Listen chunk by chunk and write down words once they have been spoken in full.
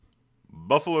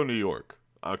Buffalo, New York,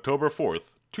 October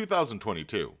 4th,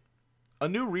 2022. A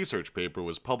new research paper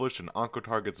was published in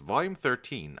Oncotarget's Volume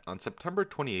 13 on September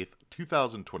 28th,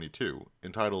 2022,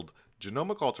 entitled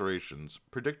Genomic Alterations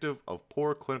Predictive of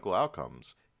Poor Clinical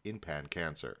Outcomes in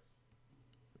Pan-Cancer.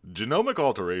 Genomic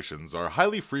alterations are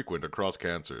highly frequent across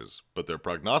cancers, but their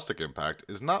prognostic impact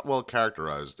is not well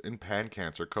characterized in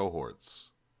pan-cancer cohorts.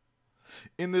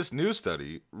 In this new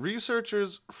study,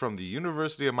 researchers from the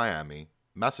University of Miami,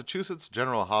 Massachusetts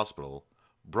General Hospital,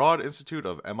 Broad Institute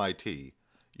of MIT,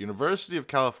 University of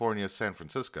California, San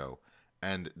Francisco,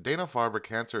 and Dana-Farber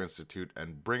Cancer Institute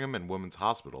and Brigham and Women's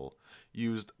Hospital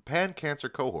used pan-cancer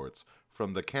cohorts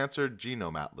from the Cancer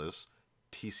Genome Atlas,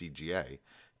 TCGA,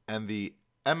 and the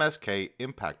MSK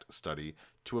Impact Study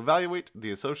to evaluate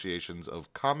the associations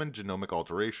of common genomic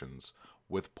alterations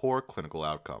with poor clinical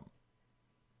outcome.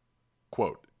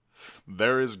 Quote,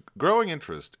 "There is growing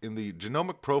interest in the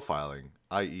genomic profiling,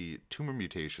 i.e. tumor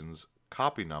mutations,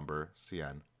 copy number,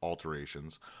 CN,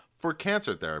 alterations, for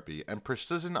cancer therapy and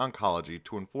precision oncology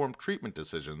to inform treatment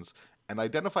decisions and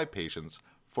identify patients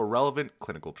for relevant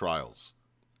clinical trials."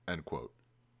 End quote.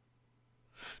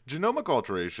 Genomic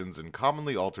alterations in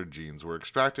commonly altered genes were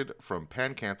extracted from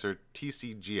pan-cancer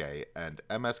TCGA and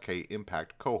MSK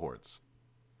Impact cohorts.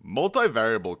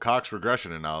 Multivariable Cox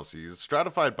regression analyses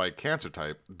stratified by cancer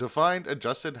type defined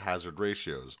adjusted hazard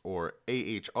ratios, or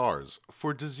AHRs,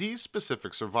 for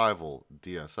disease-specific survival,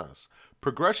 DSS,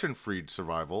 progression-free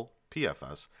survival,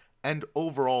 PFS, and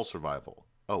overall survival,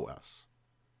 OS.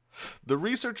 The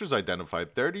researchers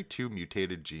identified 32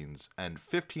 mutated genes and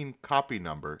 15 copy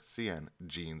number, CN,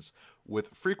 genes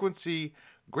with frequency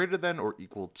greater than or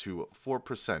equal to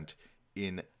 4%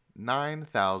 in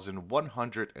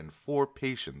 9,104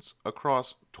 patients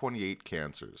across 28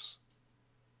 cancers.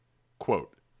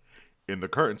 Quote, "In the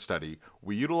current study,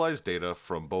 we utilized data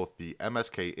from both the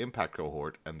MSK Impact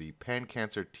cohort and the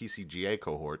pan-cancer TCGA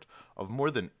cohort of more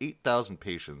than 8,000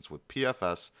 patients with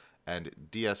PFS and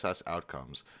DSS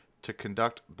outcomes to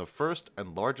conduct the first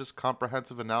and largest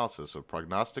comprehensive analysis of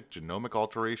prognostic genomic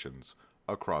alterations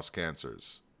across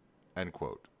cancers." End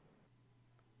quote.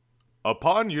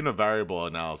 Upon univariable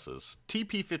analysis,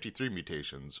 TP53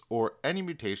 mutations, or any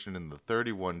mutation in the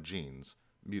 31 genes,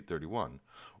 MUT31,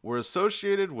 were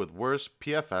associated with worse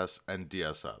PFS and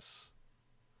DSS.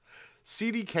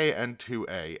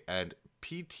 CDKN2A and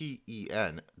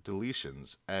PTEN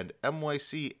deletions and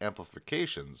MYC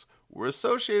amplifications were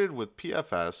associated with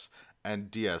PFS and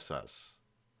DSS.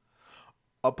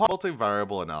 Upon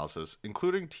multivariable analysis,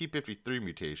 including TP53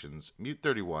 mutations,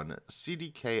 MUT31,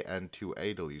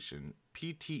 CDKN2A deletion,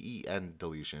 PTEN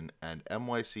deletion, and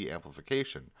MYC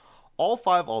amplification, all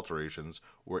 5 alterations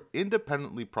were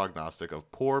independently prognostic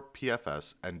of poor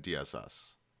PFS and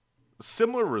DSS.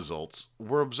 Similar results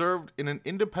were observed in an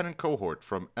independent cohort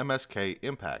from MSK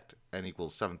Impact, N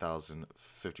equals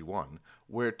 7,051,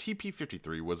 where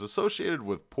TP53 was associated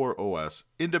with poor OS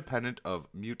independent of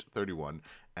MUT31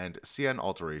 and CN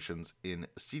alterations in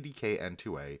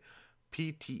CDKN2A,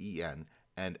 PTEN,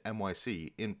 and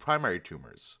MYC in primary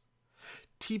tumors.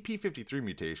 TP53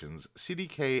 mutations,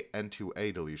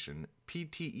 CDKN2A deletion,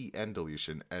 PTEN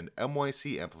deletion, and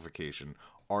MYC amplification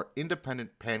are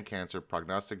independent pan-cancer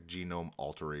prognostic genome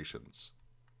alterations.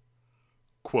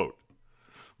 Quote,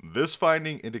 "This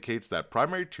finding indicates that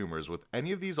primary tumors with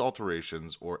any of these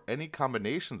alterations or any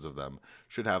combinations of them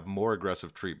should have more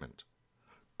aggressive treatment.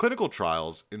 Clinical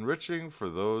trials enriching for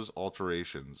those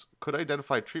alterations could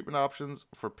identify treatment options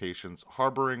for patients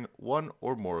harboring one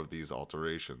or more of these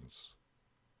alterations."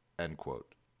 End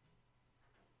quote.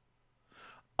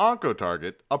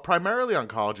 Oncotarget, a primarily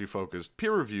oncology-focused,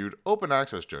 peer-reviewed,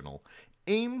 open-access journal,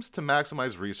 aims to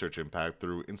maximize research impact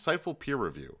through insightful peer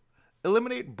review,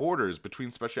 eliminate borders between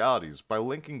specialties by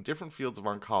linking different fields of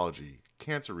oncology,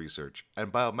 cancer research,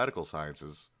 and biomedical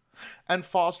sciences, and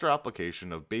foster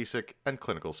application of basic and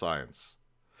clinical science.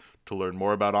 To learn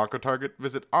more about Oncotarget,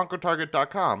 visit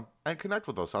oncotarget.com and connect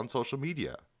with us on social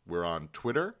media. We're on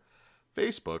Twitter,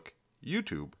 Facebook,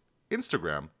 YouTube,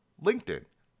 Instagram, LinkedIn,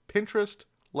 Pinterest,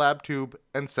 LabTube,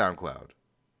 and SoundCloud.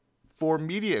 For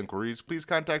media inquiries, please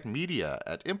contact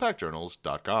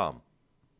media@impactjournals.com.